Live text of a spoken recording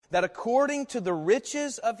that according to the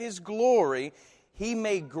riches of His glory, He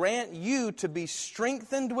may grant you to be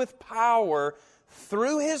strengthened with power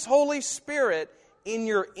through His Holy Spirit in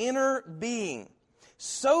your inner being,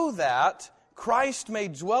 so that Christ may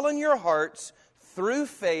dwell in your hearts through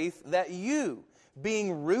faith, that you,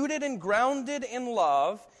 being rooted and grounded in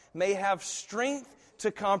love, may have strength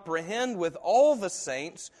to comprehend with all the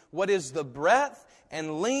saints what is the breadth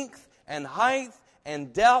and length and height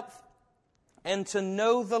and depth, and to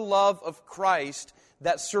know the love of Christ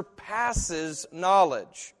that surpasses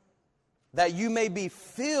knowledge, that you may be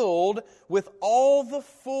filled with all the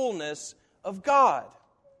fullness of God.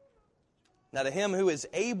 Now to Him who is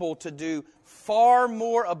able to do far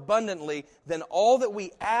more abundantly than all that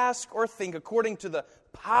we ask or think, according to the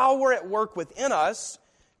power at work within us,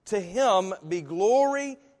 to Him be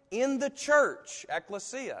glory in the church,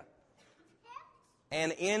 ecclesia,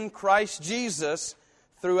 and in Christ Jesus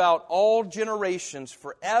throughout all generations,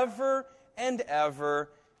 forever and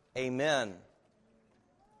ever. Amen.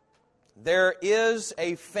 There is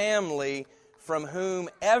a family from whom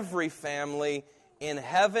every family in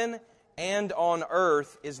heaven and on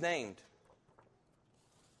earth is named.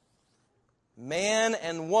 Man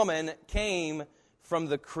and woman came from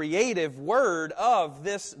the creative word of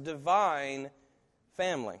this divine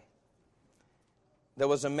family. There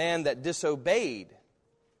was a man that disobeyed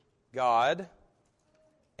God,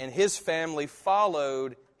 and his family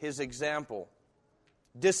followed his example.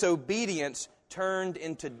 Disobedience turned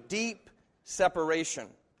into deep separation,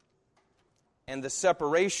 and the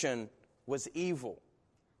separation was evil.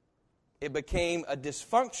 It became a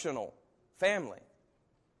dysfunctional family,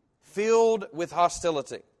 filled with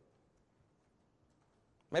hostility.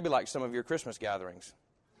 Maybe like some of your Christmas gatherings.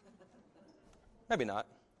 Maybe not.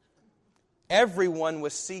 Everyone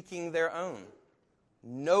was seeking their own.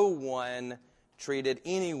 No one treated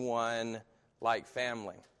anyone like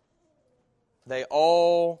family. They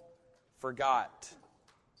all forgot.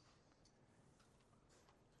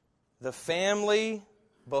 The family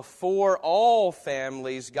before all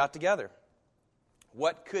families got together.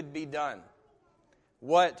 What could be done?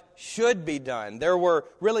 What should be done? There were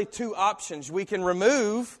really two options. We can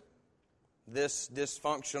remove this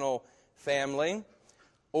dysfunctional family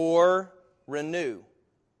or renew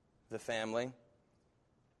the family.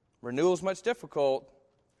 Renewal is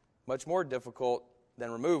much more difficult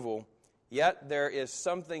than removal. Yet there is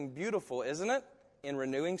something beautiful, isn't it, in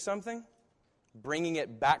renewing something? Bringing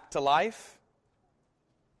it back to life.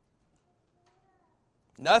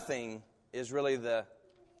 Nothing is really the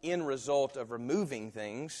end result of removing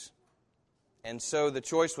things. And so the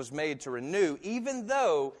choice was made to renew, even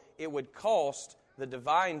though it would cost the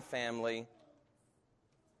divine family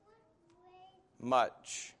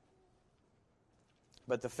much.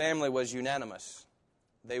 But the family was unanimous.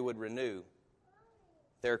 They would renew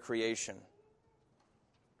their creation.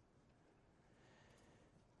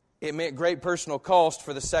 It meant great personal cost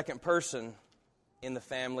for the second person in the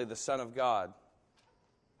family, the Son of God.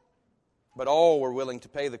 But all were willing to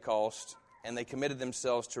pay the cost, and they committed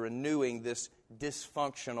themselves to renewing this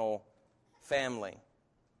dysfunctional family.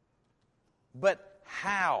 But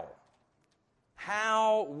how?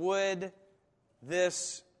 How would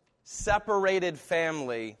this separated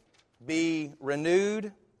family be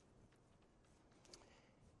renewed?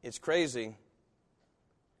 It's crazy.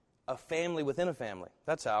 A family within a family.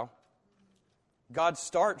 That's how. God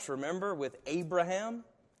starts, remember, with Abraham,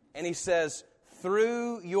 and He says,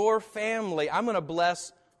 through your family, I'm going to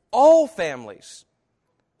bless all families.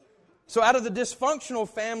 So out of the dysfunctional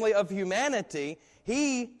family of humanity,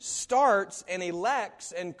 He starts and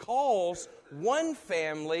elects and calls one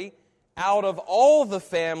family out of all the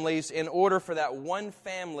families in order for that one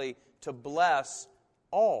family to bless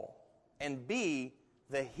all and be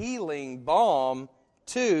the healing balm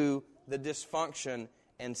to the dysfunction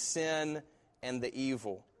and sin and the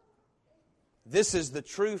evil. This is the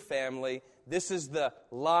true family. This is the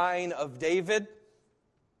line of David,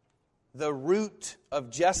 the root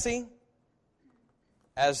of Jesse.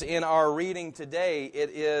 As in our reading today, it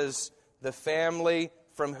is the family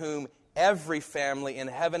from whom every family in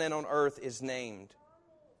heaven and on earth is named.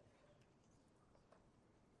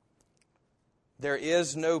 There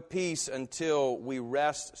is no peace until we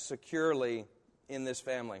rest securely in this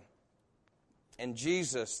family. And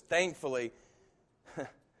Jesus, thankfully,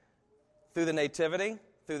 through the nativity,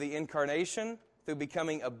 through the incarnation, through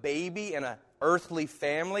becoming a baby in an earthly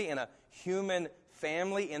family, in a human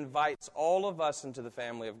family, invites all of us into the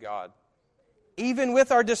family of God. Even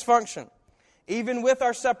with our dysfunction, even with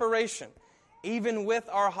our separation, even with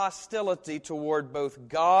our hostility toward both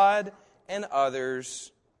God and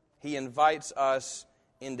others, He invites us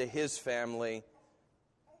into His family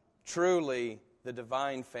truly the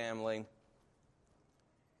divine family.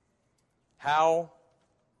 How?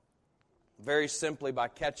 Very simply by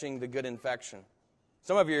catching the good infection.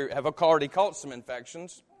 Some of you have already caught some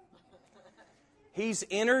infections. He's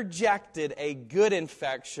interjected a good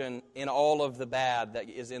infection in all of the bad that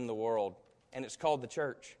is in the world, and it's called the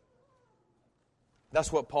church.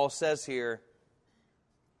 That's what Paul says here.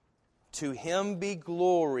 To Him be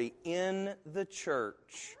glory in the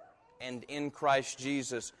church and in Christ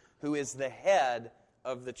Jesus, who is the head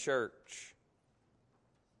of the church.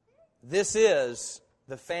 This is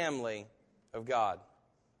the family of God.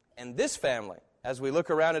 And this family, as we look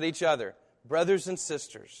around at each other, brothers and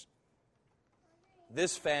sisters,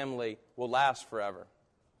 this family will last forever.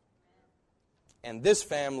 And this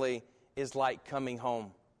family is like coming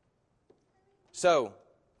home. So,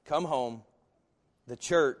 come home. The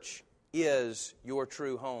church is your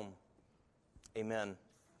true home. Amen.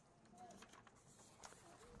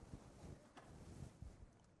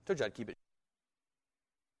 Told you I'd keep it.